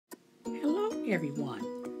everyone.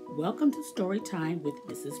 Welcome to Story Time with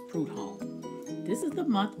Mrs. Prudhomme. This is the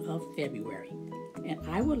month of February, and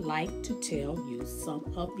I would like to tell you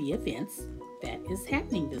some of the events that is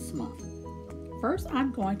happening this month. First,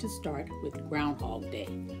 I'm going to start with Groundhog Day.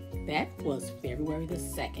 That was February the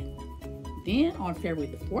 2nd. Then on February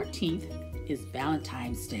the 14th is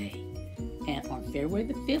Valentine's Day. And on February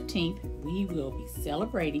the 15th, we will be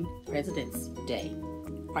celebrating President's Day.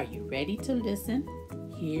 Are you ready to listen?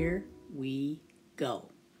 Here we go.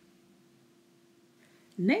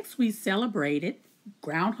 Next, we celebrated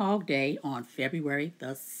Groundhog Day on February the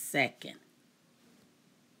 2nd.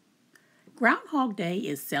 Groundhog Day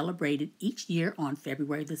is celebrated each year on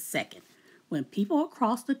February the 2nd, when people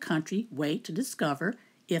across the country wait to discover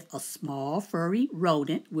if a small furry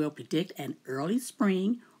rodent will predict an early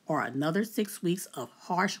spring or another 6 weeks of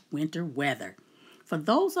harsh winter weather. For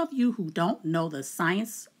those of you who don't know the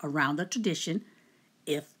science around the tradition,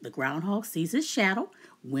 if the groundhog sees his shadow,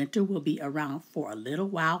 winter will be around for a little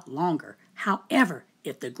while longer. However,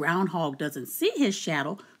 if the groundhog doesn't see his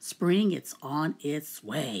shadow, spring is on its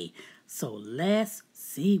way. So let's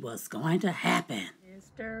see what's going to happen.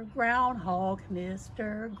 Mr. Groundhog,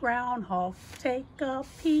 Mr. Groundhog, take a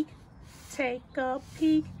peek, take a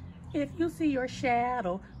peek. If you see your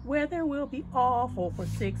shadow, weather will be awful for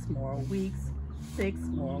 6 more weeks. 6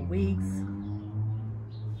 more weeks.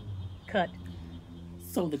 Cut.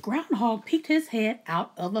 So the groundhog peeked his head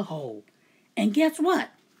out of the hole. And guess what?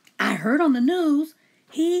 I heard on the news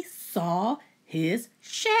he saw his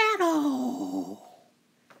shadow.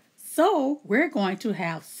 So we're going to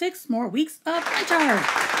have 6 more weeks of winter.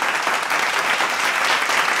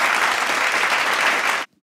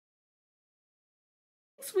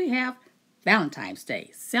 Next we have Valentine's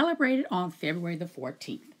Day, celebrated on February the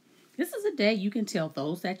 14th. This is a day you can tell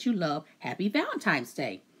those that you love Happy Valentine's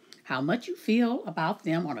Day, how much you feel about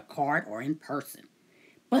them on a card or in person.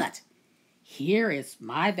 But here is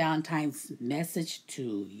my Valentine's message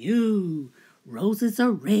to you. Roses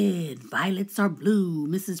are red, violets are blue.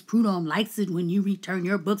 Mrs. Prudhomme likes it when you return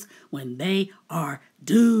your books when they are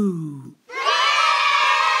due.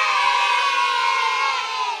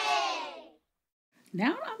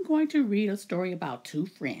 Now I'm going to read a story about 2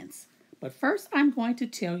 friends. But first I'm going to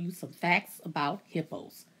tell you some facts about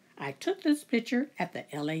hippos. I took this picture at the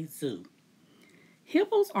LA Zoo.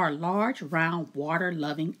 Hippos are large, round,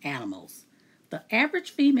 water-loving animals. The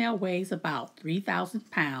average female weighs about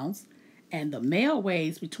 3,000 pounds, and the male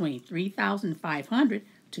weighs between 3,500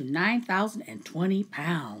 to 9,020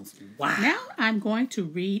 pounds. Wow! Now I'm going to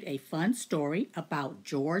read a fun story about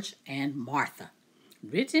George and Martha,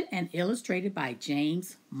 written and illustrated by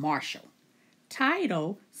James Marshall.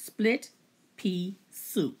 Title, Split Pea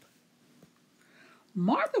Soup.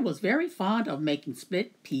 Martha was very fond of making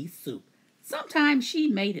split pea soup. Sometimes she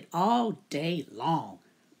made it all day long.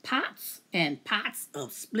 Pots and pots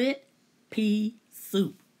of split pea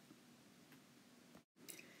soup.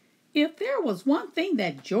 If there was one thing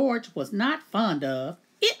that George was not fond of,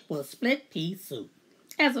 it was split pea soup.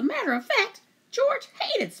 As a matter of fact, George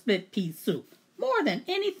hated split pea soup more than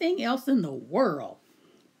anything else in the world.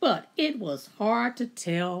 But it was hard to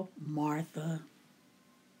tell Martha.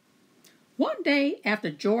 One day, after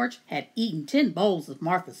George had eaten 10 bowls of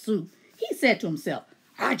Martha's soup, he said to himself,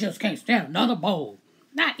 I just can't stand another bowl,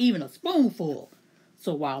 not even a spoonful.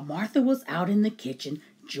 So while Martha was out in the kitchen,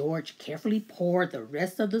 George carefully poured the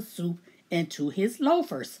rest of the soup into his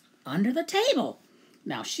loafers under the table.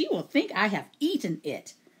 Now she will think I have eaten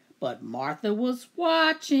it. But Martha was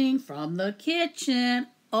watching from the kitchen.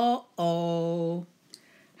 Uh-oh.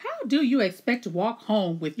 How do you expect to walk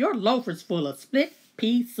home with your loafers full of split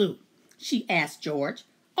pea soup? She asked George.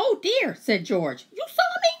 Oh dear, said George, you saw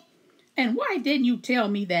me? And why didn't you tell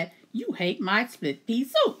me that you hate my split pea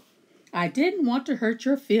soup? I didn't want to hurt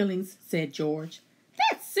your feelings, said George.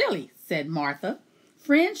 That's silly, said Martha.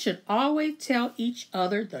 Friends should always tell each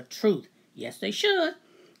other the truth. Yes, they should.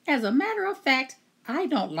 As a matter of fact, I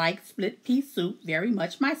don't like split pea soup very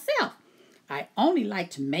much myself. I only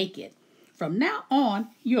like to make it. From now on,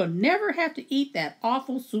 you'll never have to eat that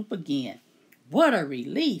awful soup again. What a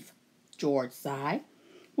relief, George sighed.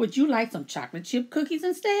 Would you like some chocolate chip cookies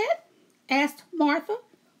instead? Asked Martha.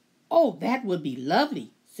 Oh, that would be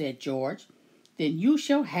lovely, said George. Then you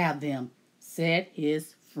shall have them, said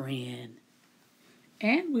his friend.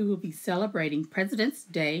 And we will be celebrating President's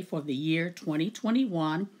Day for the year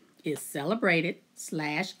 2021 is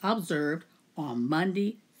celebrated/observed on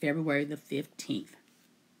Monday, February the 15th.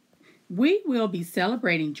 We will be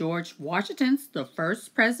celebrating George Washington's the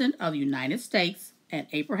first President of the United States and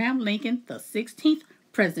Abraham Lincoln the 16th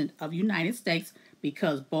President of the United States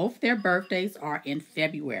because both their birthdays are in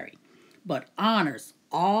February. but honors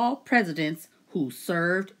all presidents who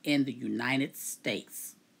served in the United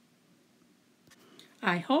States.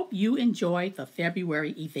 I hope you enjoyed the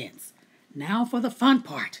February events. Now for the fun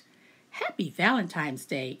part. Happy Valentine's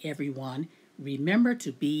Day, everyone. Remember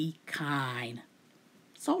to be kind.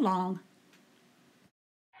 So long.